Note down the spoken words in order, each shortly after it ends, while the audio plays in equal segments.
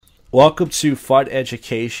Welcome to Fun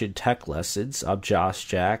Education Tech Lessons. I'm Josh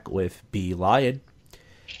Jack with B Lion,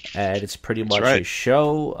 and it's pretty That's much a right.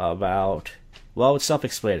 show about, well, it's self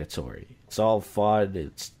explanatory. It's all fun,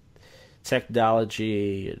 it's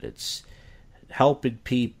technology, and it's helping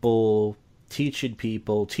people, teaching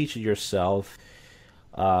yourself.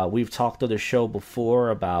 We've talked on the show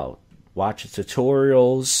before about watching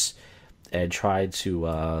tutorials and trying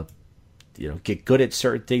to, get good at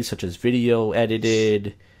certain things such as video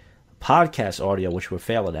edited, podcast audio, which we're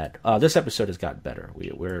failing at. This episode has gotten better.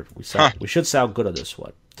 Huh. We should sound good on this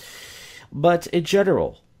one. But in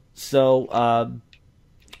general, I'm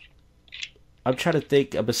trying to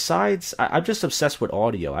think. I'm just obsessed with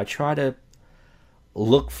audio. I try to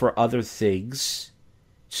look for other things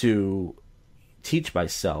to teach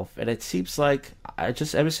myself, and it seems like I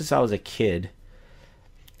just ever since I was a kid,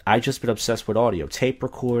 I just been obsessed with audio, tape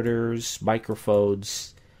recorders,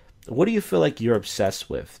 microphones. What do you feel like you're obsessed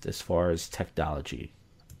with as far as technology?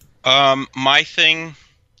 My thing,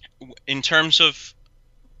 in terms of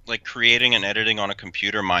like creating and editing on a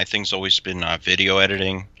computer, my thing's always been video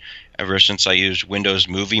editing. Ever since I used Windows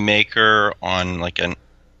Movie Maker on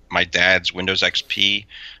my dad's Windows XP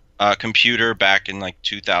computer back in like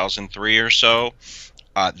 2003 or so,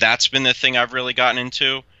 that's been the thing I've really gotten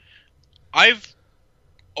into. I've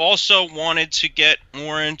also wanted to get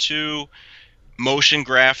more into motion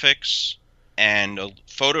graphics and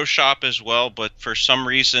Photoshop as well, but for some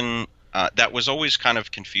reason that was always kind of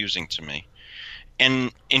confusing to me.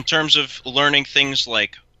 And in terms of learning things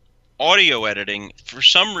like audio editing, for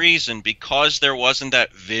some reason, because there wasn't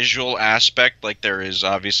that visual aspect like there is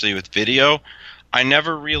obviously with video, I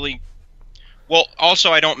never really. Well,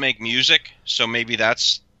 also, I don't make music, so maybe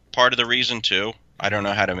that's part of the reason too. I don't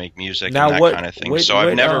know how to make music and Now, that kind of thing, so I've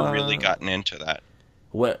what never really gotten into that.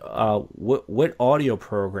 what audio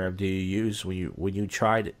program do you use when you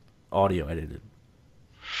tried audio editing?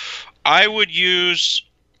 I would use.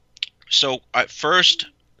 So at first,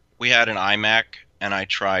 we had an iMac, and I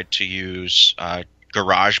tried to use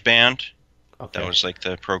GarageBand. That Okay. was like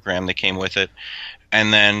the program that came with it.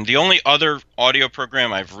 And then the only other audio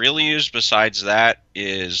program I've really used besides that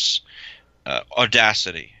is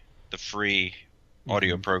Audacity, the free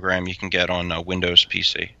audio hmm program you can get on a Windows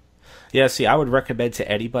PC. Yeah, see, I would recommend to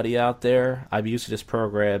anybody out there. I've used this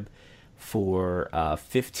program for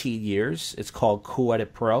 15 years. It's called Cool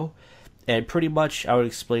Edit Pro. And pretty much, I would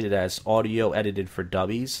explain it as audio edited for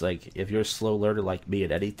dummies. Like, if you're a slow learner like me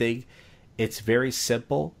at anything, it's very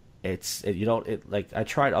simple. You don't like I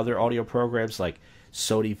tried other audio programs like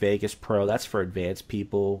Sony Vegas Pro. That's for advanced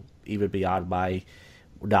people, even beyond my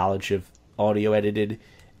knowledge of audio edited,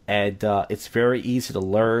 and it's very easy to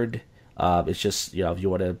learn. It's just if you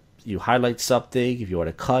want to you highlight something, if you want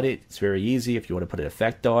to cut it, it's very easy. If you want to put an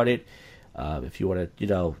effect on it, if you want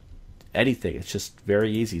to anything, it's just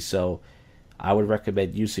very easy. So I would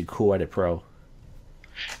recommend using Cool Edit Pro.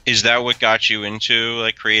 Is that what got you into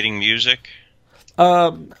like creating music?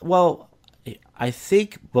 Well, I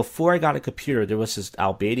think before I got a computer, there was this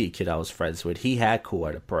Albanian kid I was friends with. He had Cool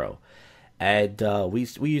Edit Pro, and we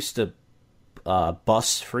used to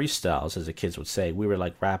bust freestyles, as the kids would say. We were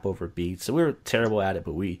like rap over beats, so we were terrible at it.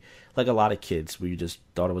 But we, like a lot of kids, we just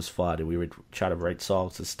thought it was fun, and we would try to write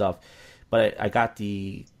songs and stuff. But I got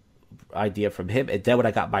the idea from him, and then when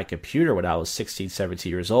I got my computer when I was 16, 17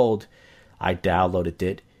 years old, I downloaded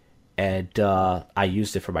it, and I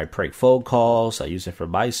used it for my prank phone calls. I used it for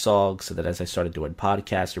my songs, and then as I started doing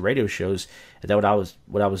podcasts and radio shows, and then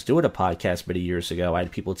when I was doing a podcast many years ago, I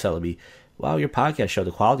had people telling me, "Wow, your podcast show,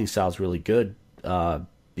 the quality sounds really good,"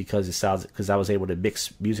 because I was able to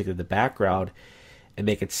mix music in the background and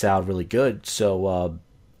make it sound really good. So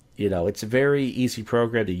it's a very easy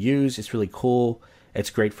program to use. It's really cool. It's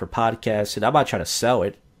great for podcasts, and I'm not trying to sell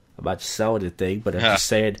it. I'm not selling the thing, but I'm Huh. just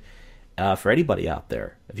saying for anybody out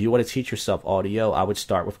there, if you want to teach yourself audio, I would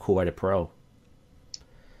start with Cool Edit Pro.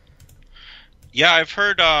 Yeah, I've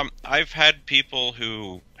heard. I've had people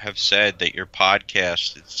who have said that your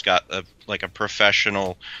podcast it's got like a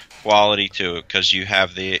professional quality to it because you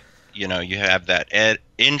have you have that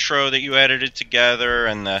intro that you edited together,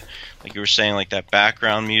 and the like you were saying, like that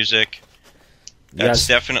background music. That's Yes,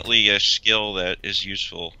 definitely a skill that is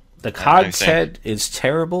useful. the I think. content is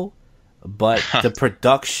terrible, but the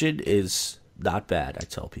production is not bad. I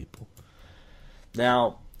tell people.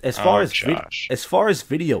 Now, Oh, Josh. as far as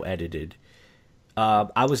video edited,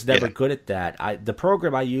 I was never Yeah. good at that. The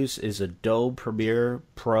program I use is Adobe Premiere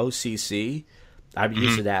Pro CC. I've been Hmm.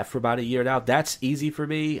 using that for about a year now. That's easy for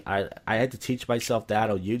me. I had to teach myself that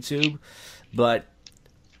on YouTube, but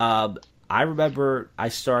um, I remember I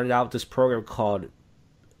started out with this program called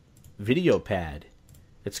VideoPad,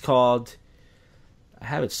 It's called, I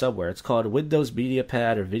have it somewhere. It's called Windows Media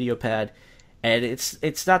Pad or Video Pad, and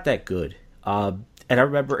it's not that good. And I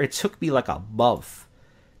remember it took me like a month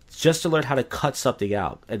just to learn how to cut something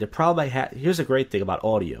out. And the problem I had, here's a great thing about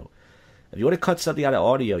audio. If you want to cut something out of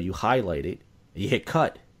audio, you highlight it, and you hit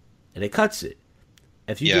cut, and it cuts it.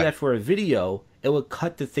 If you do that for a video, it will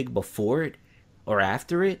cut the thing before it or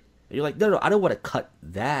after it. And you're like, no, I don't want to cut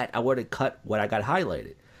that. I want to cut what I got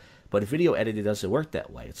highlighted. But video editing doesn't work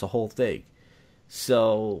that way. It's a whole thing.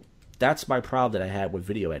 So that's my problem that I had with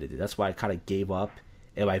video editing. That's why I kind of gave up,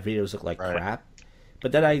 and my videos look like crap.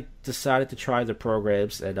 But then I decided to try the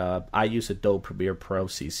programs, and I use Adobe Premiere Pro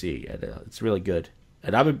CC, and it's really good.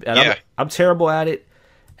 And I'm terrible at it,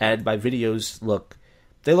 and my videos look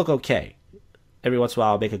okay. Every once in a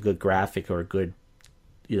while, I'll make a good graphic or a good,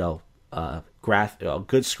 good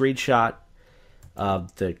screenshot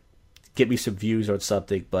to get me some views on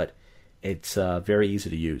something, but it's very easy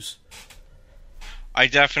to use.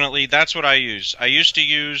 That's what I use. I used to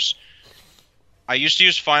use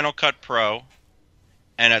Final Cut Pro,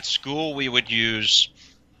 and at school we would use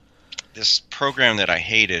this program that I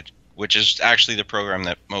hated, which is actually the program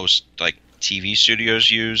that most like TV studios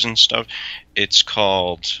use and stuff. It's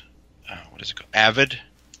called what is it called? Avid.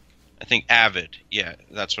 I think Avid. Yeah,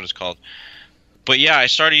 that's what it's called. But yeah, I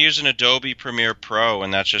started using Adobe Premiere Pro,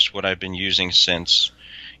 and that's just what I've been using since.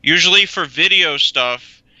 Usually for video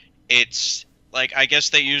stuff, it's like, I guess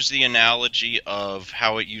they use the analogy of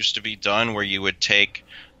how it used to be done, where you would take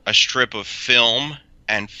a strip of film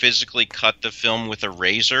and physically cut the film with a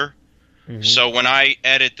razor. Mm-hmm. So when I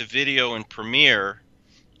edit the video in Premiere,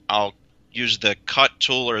 I'll use the cut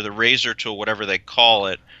tool or the razor tool, whatever they call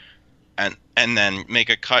it, and then make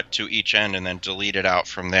a cut to each end and then delete it out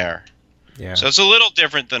from there. Yeah. So it's a little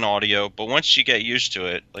different than audio, but once you get used to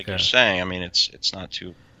it, like you're saying, I mean, it's not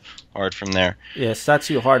too hard from there. Yeah, it's not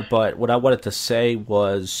too hard, but what I wanted to say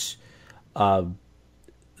was the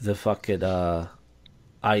fucking I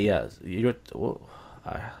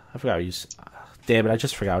forgot you. Damn it! I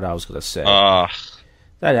just forgot what I was gonna say.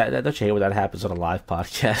 Don't you hate when that happens on a live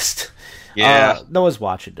podcast? Yeah. No one's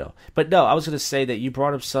watching though. But no, I was gonna say that you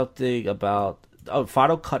brought up something about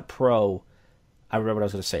Final Cut Pro. I remember what I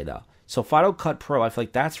was gonna say now. So Final Cut Pro, I feel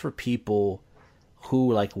like that's for people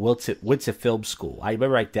who like went to film school. I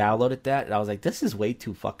remember I downloaded that and I was like, this is way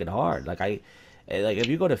too fucking hard. Like if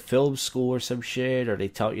you go to film school or some shit, or they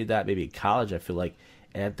tell you that maybe in college, I feel like,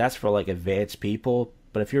 and that's for like advanced people.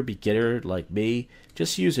 But if you're a beginner like me,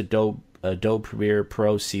 just use Adobe Premiere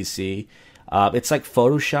Pro CC. It's like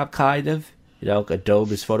Photoshop kind of,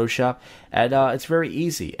 Adobe is Photoshop, and it's very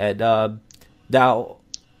easy. And now,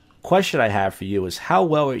 question I have for you is, how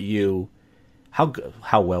good are you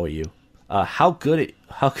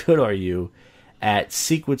at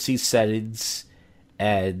sequencing settings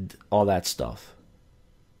and all that stuff?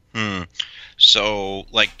 So,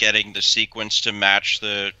 like getting the sequence to match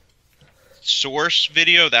the source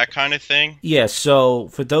video, that kind of thing? Yeah, so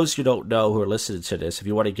for those who don't know who are listening to this, if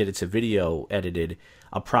you want to get into video edited,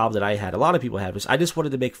 a problem that I had, a lot of people have, is I just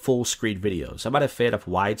wanted to make full screen videos. I'm not a fan of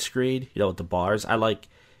widescreen, with the bars. I like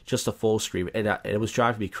just a full screen, and it was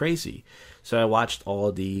driving me crazy. So I watched all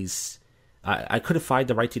of these. I couldn't find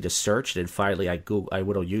the right thing to search, and then finally I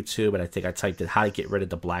went on YouTube, and I think I typed in how to get rid of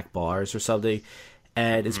the black bars or something,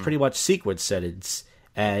 and it's pretty much sequence settings,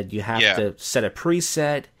 and you have to set a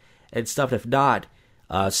preset and stuff. If not,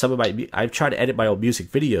 I've tried to edit my own music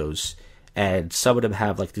videos, and some of them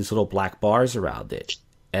have like these little black bars around it,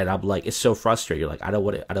 and I'm like, it's so frustrating. Like, I don't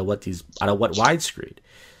want widescreen.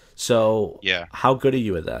 So, how good are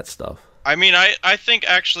you at that stuff? I mean, I think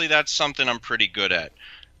actually that's something I'm pretty good at.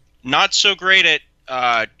 Not so great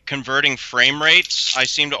at converting frame rates. I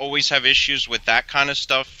seem to always have issues with that kind of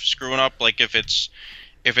stuff screwing up. Like if it's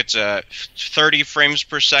a 30 frames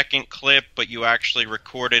per second clip, but you actually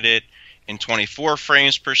recorded it in 24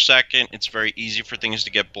 frames per second, it's very easy for things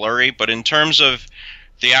to get blurry. But in terms of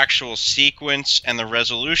the actual sequence and the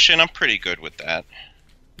resolution, I'm pretty good with that.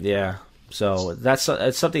 Yeah. So that's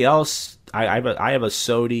something else. I have a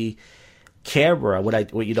Sony camera.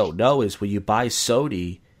 What you don't know is when you buy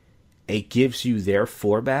Sony, it gives you their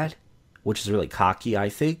format, which is really cocky, I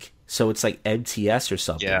think. So it's like MTS or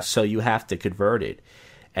something. Yeah. So you have to convert it.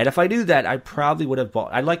 And if I knew that, I probably would have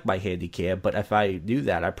bought. I like my Handycam, but if I knew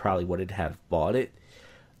that, I probably wouldn't have bought it.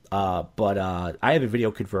 But I have a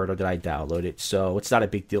video converter that I downloaded, so it's not a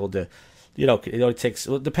big deal to, it only takes,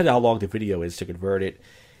 depending on how long the video is, to convert it,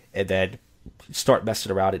 and then start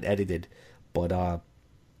messing around and edit it. But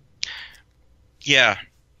yeah,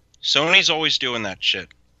 Sony's always doing that shit.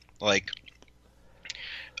 Like,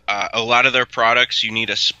 A lot of their products, you need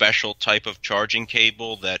a special type of charging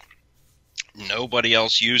cable that nobody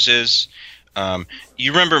else uses.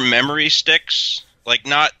 You remember memory sticks? Like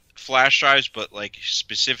not flash drives, but like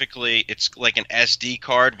specifically, it's like an SD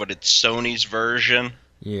card, but it's Sony's version.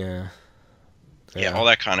 Yeah. Yeah, all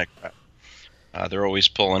that kind of crap. They're always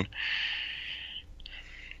pulling.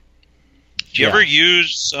 Do you ever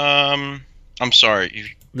use? I'm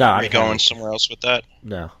sorry. Are you going somewhere else with that?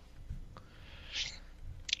 No.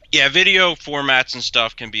 Yeah, video formats and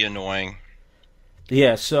stuff can be annoying.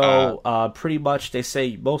 Yeah, so pretty much they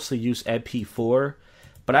say mostly use MP4,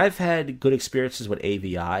 but I've had good experiences with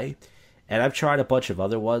AVI, and I've tried a bunch of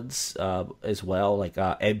other ones as well, like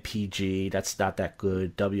MPG. That's not that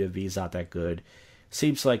good. WMV is not that good.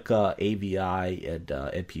 Seems like AVI and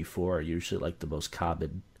MP4 are usually like the most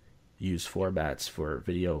common used formats for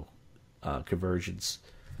video conversions.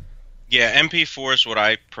 Yeah, MP4 is what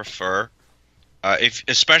I prefer.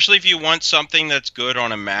 Especially if you want something that's good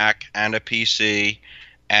on a Mac and a PC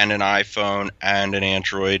and an iPhone and an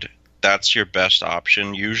Android, that's your best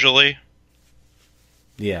option usually.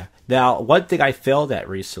 Yeah. Now, one thing I failed at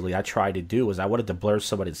recently, I tried to do was I wanted to blur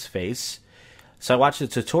somebody's face. So I watched a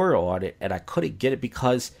tutorial on it and I couldn't get it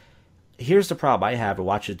because here's the problem I have with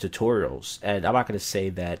watching tutorials. And I'm not going to say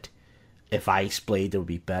that if I explained it would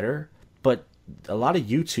be better, but a lot of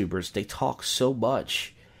YouTubers, they talk so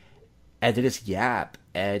much and they just yap,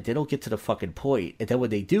 and they don't get to the fucking point. And then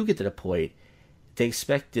when they do get to the point, they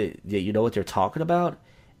expect that you know what they're talking about,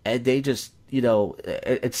 and they just,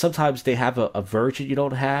 and sometimes they have a version you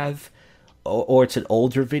don't have, or it's an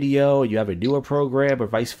older video, and you have a newer program, or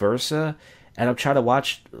vice versa. And I'm trying to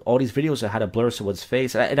watch all these videos on how to blur someone's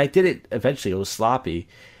face, and I did it eventually. It was sloppy,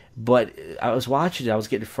 but I was watching it, I was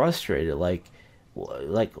getting frustrated, like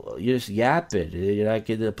you're just yapping, you're not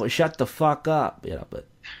getting the point. Shut the fuck up, but.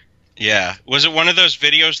 Yeah. Was it one of those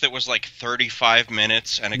videos that was like 35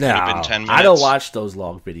 minutes and it could have been 10 minutes? I don't watch those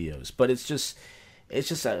long videos, but it's just I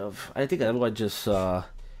think everyone just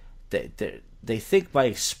they think by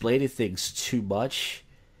explaining things too much,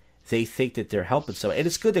 they think that they're helping someone. And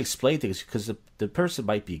it's good to explain things because the person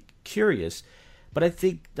might be curious, but I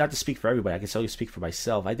think, not to speak for everybody, I can only speak for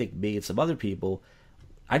myself, I think me and some other people,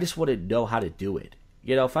 I just want to know how to do it.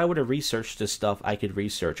 If I were to research this stuff, I could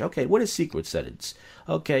research, okay, what is secret settings?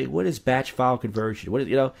 Okay, what is batch file conversion? What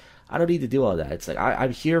is, I don't need to do all that. It's like,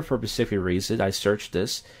 I'm here for a specific reason. I searched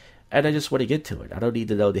this, and I just want to get to it. I don't need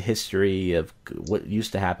to know the history of what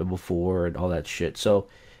used to happen before and all that shit. So,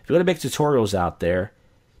 if you're going to make tutorials out there,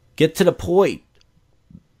 get to the point,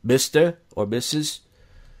 Mr. or Mrs.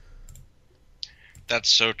 That's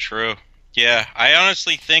so true. Yeah, I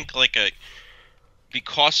honestly think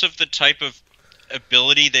because of the type of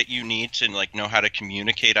ability that you need to know how to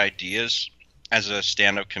communicate ideas as a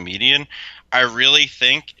stand-up comedian, I really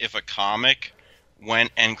think if a comic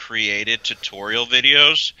went and created tutorial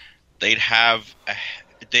videos, they'd have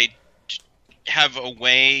a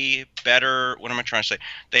way better, what am I trying to say?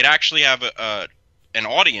 They'd actually have an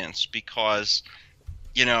audience because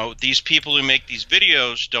these people who make these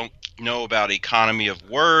videos don't know about economy of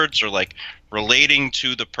words or relating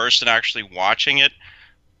to the person actually watching it.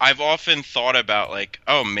 I've often thought about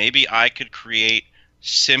maybe I could create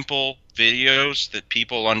simple videos that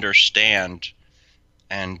people understand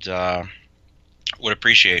and would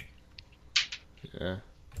appreciate. Yeah.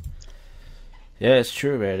 Yeah, it's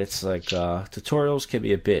true, man. It's like tutorials can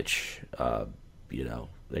be a bitch.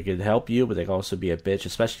 They can help you, but they can also be a bitch,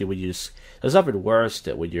 especially when you just. There's nothing worse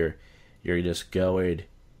than when you're just going,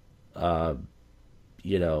 from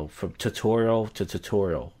tutorial to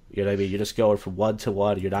tutorial. You know what I mean? You're just going from one to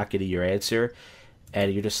one. You're not getting your answer,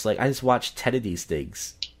 and you're just like, I just watched 10 of these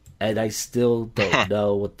things, and I still don't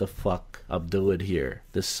know what the fuck I'm doing here.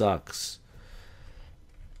 This sucks.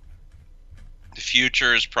 The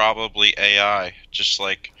future is probably AI. Just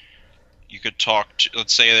like you could talk to,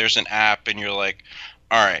 let's say there's an app, and you're like,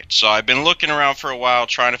 all right, so I've been looking around for a while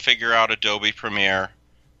trying to figure out Adobe Premiere.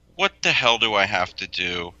 What the hell do I have to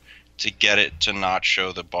do to get it to not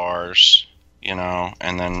show the bars?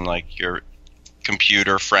 And then your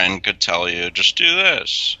computer friend could tell you, just do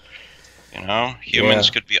this.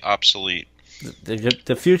 Humans could be obsolete.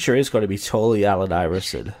 The future is going to be totally Allen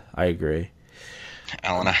Iverson. I agree.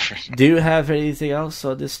 Allen Iverson. Do you have anything else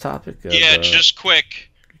on this topic? Yeah, just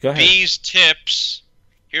quick. Go ahead. Bees tips.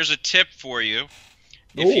 Here's a tip for you.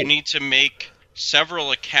 If you need to make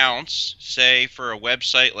several accounts, say for a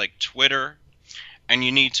website like Twitter, and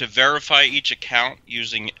you need to verify each account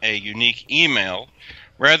using a unique email,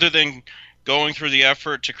 rather than going through the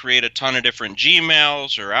effort to create a ton of different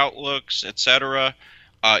Gmails or Outlooks, etc.,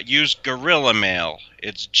 use Gorilla Mail.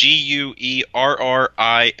 It's GUERRILLA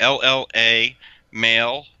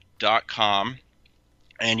mail.com,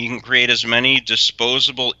 and you can create as many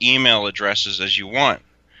disposable email addresses as you want.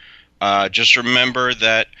 Just remember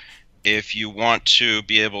that if you want to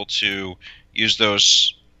be able to use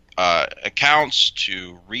those accounts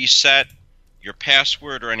to reset your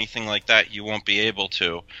password or anything like that, you won't be able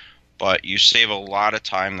to. But you save a lot of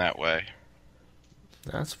time that way.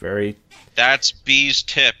 That's B's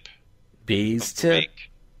tip. Bees tip.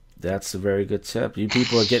 That's a very good tip. You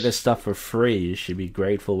people are getting this stuff for free. You should be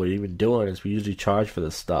grateful we're even doing this. We usually charge for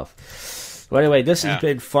this stuff. Well, anyway, this has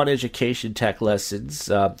been Fun Education Tech Lessons.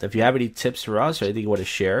 If you have any tips for us or anything you want to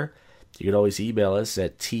share, you can always email us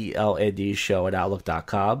at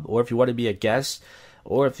tlndshow@outlook.com. Or if you want to be a guest,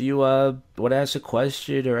 or if you want to ask a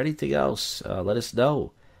question or anything else, let us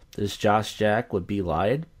know. This is Josh Jack with B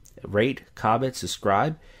Lion. Rate, comment,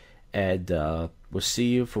 subscribe, and we'll see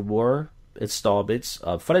you for more installments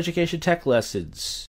of Fun Education Tech Lessons.